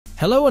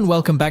Hello and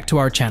welcome back to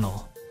our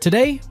channel.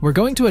 Today, we're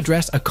going to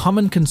address a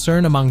common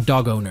concern among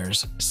dog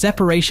owners,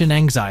 separation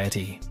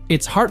anxiety.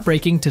 It's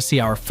heartbreaking to see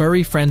our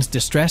furry friends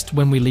distressed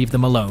when we leave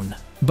them alone.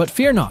 But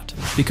fear not,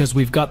 because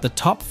we've got the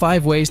top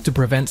 5 ways to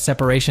prevent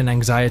separation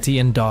anxiety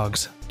in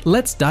dogs.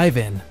 Let's dive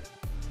in.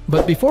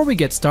 But before we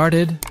get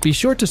started, be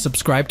sure to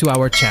subscribe to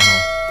our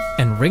channel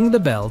and ring the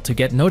bell to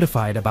get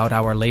notified about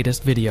our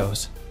latest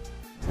videos.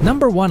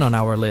 Number 1 on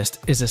our list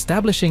is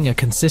establishing a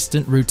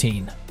consistent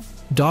routine.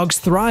 Dogs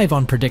thrive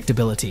on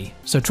predictability,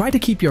 so try to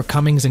keep your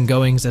comings and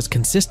goings as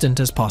consistent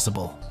as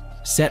possible.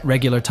 Set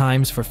regular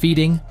times for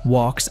feeding,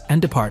 walks,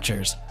 and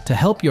departures to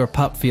help your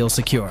pup feel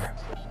secure.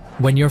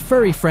 When your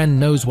furry friend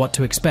knows what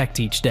to expect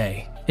each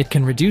day, it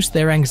can reduce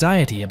their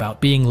anxiety about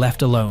being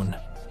left alone.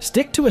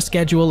 Stick to a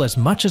schedule as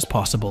much as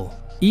possible,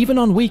 even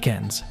on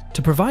weekends,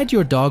 to provide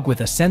your dog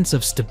with a sense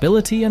of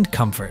stability and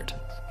comfort.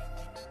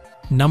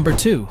 Number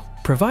 2,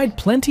 provide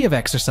plenty of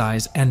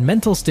exercise and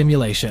mental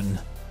stimulation.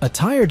 A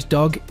tired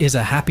dog is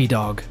a happy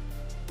dog.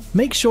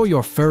 Make sure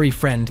your furry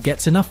friend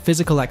gets enough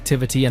physical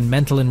activity and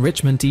mental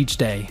enrichment each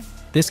day.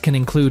 This can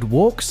include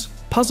walks,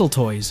 puzzle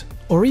toys,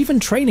 or even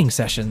training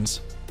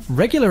sessions.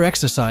 Regular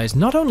exercise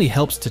not only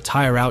helps to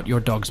tire out your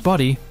dog's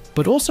body,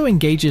 but also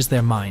engages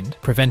their mind,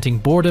 preventing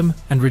boredom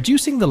and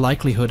reducing the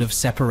likelihood of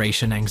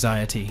separation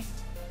anxiety.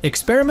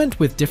 Experiment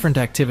with different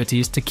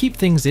activities to keep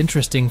things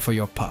interesting for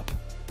your pup.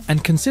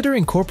 And consider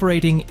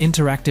incorporating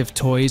interactive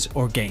toys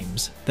or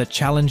games that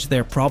challenge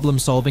their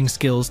problem-solving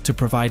skills to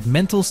provide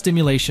mental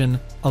stimulation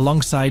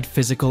alongside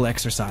physical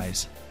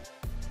exercise.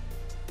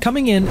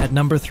 Coming in at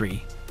number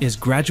 3 is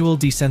gradual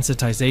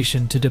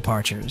desensitization to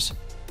departures.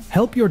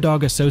 Help your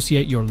dog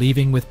associate your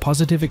leaving with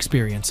positive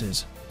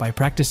experiences by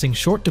practicing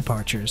short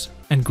departures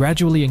and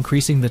gradually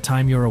increasing the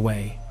time you're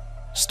away.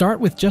 Start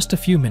with just a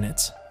few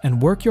minutes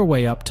and work your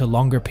way up to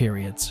longer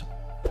periods.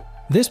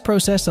 This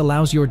process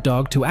allows your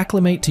dog to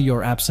acclimate to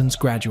your absence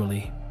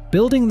gradually,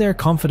 building their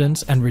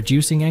confidence and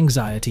reducing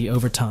anxiety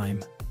over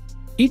time.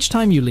 Each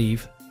time you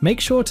leave, make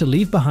sure to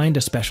leave behind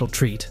a special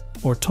treat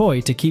or toy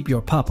to keep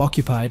your pup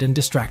occupied and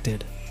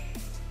distracted.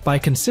 By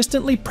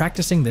consistently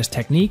practicing this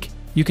technique,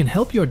 you can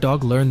help your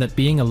dog learn that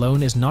being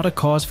alone is not a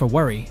cause for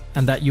worry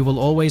and that you will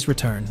always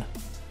return.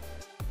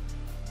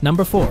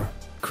 Number 4,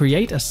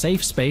 create a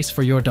safe space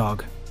for your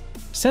dog.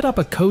 Set up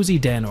a cozy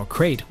den or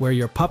crate where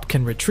your pup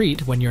can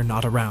retreat when you're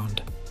not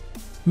around.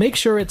 Make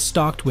sure it's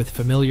stocked with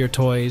familiar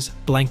toys,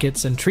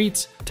 blankets, and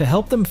treats to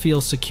help them feel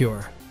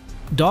secure.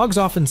 Dogs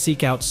often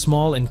seek out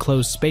small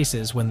enclosed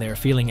spaces when they're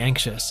feeling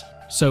anxious,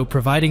 so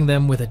providing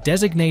them with a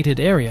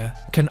designated area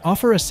can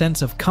offer a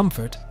sense of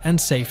comfort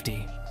and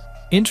safety.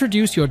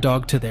 Introduce your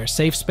dog to their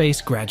safe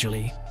space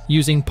gradually,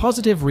 using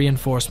positive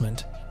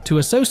reinforcement to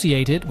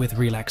associate it with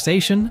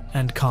relaxation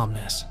and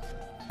calmness.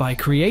 By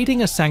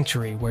creating a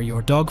sanctuary where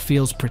your dog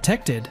feels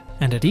protected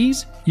and at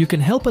ease, you can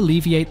help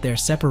alleviate their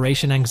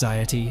separation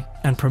anxiety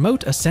and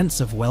promote a sense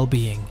of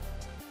well-being.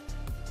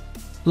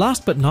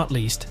 Last but not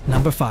least,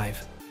 number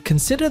 5.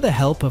 Consider the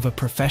help of a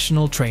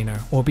professional trainer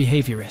or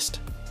behaviorist.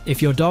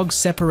 If your dog's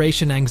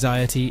separation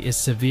anxiety is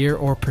severe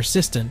or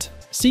persistent,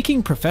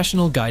 seeking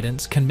professional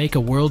guidance can make a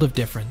world of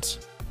difference.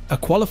 A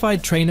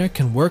qualified trainer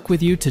can work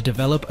with you to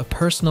develop a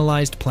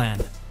personalized plan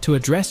to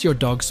address your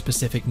dog's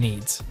specific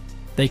needs.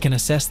 They can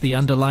assess the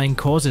underlying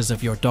causes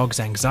of your dog's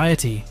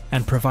anxiety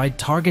and provide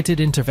targeted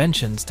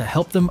interventions to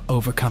help them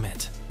overcome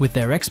it. With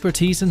their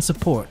expertise and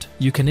support,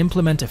 you can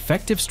implement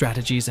effective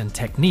strategies and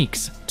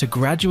techniques to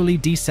gradually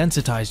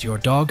desensitize your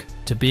dog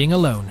to being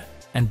alone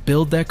and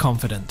build their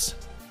confidence.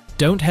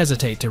 Don't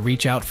hesitate to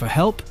reach out for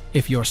help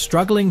if you're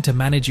struggling to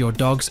manage your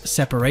dog's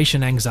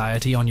separation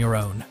anxiety on your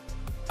own.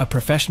 A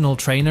professional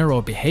trainer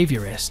or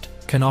behaviorist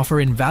can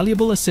offer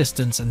invaluable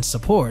assistance and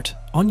support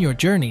on your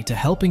journey to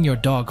helping your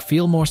dog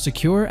feel more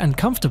secure and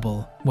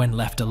comfortable when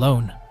left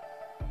alone.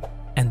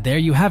 And there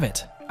you have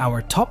it,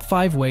 our top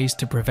 5 ways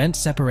to prevent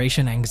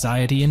separation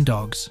anxiety in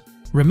dogs.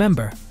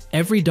 Remember,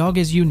 every dog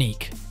is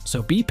unique,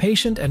 so be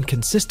patient and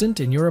consistent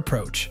in your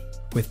approach.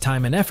 With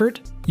time and effort,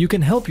 you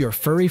can help your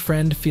furry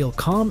friend feel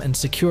calm and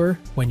secure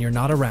when you're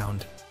not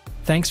around.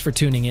 Thanks for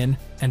tuning in,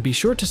 and be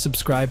sure to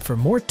subscribe for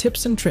more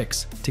tips and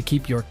tricks to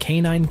keep your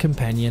canine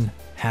companion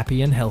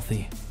happy and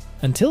healthy.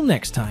 Until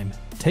next time,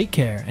 take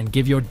care and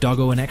give your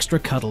doggo an extra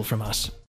cuddle from us.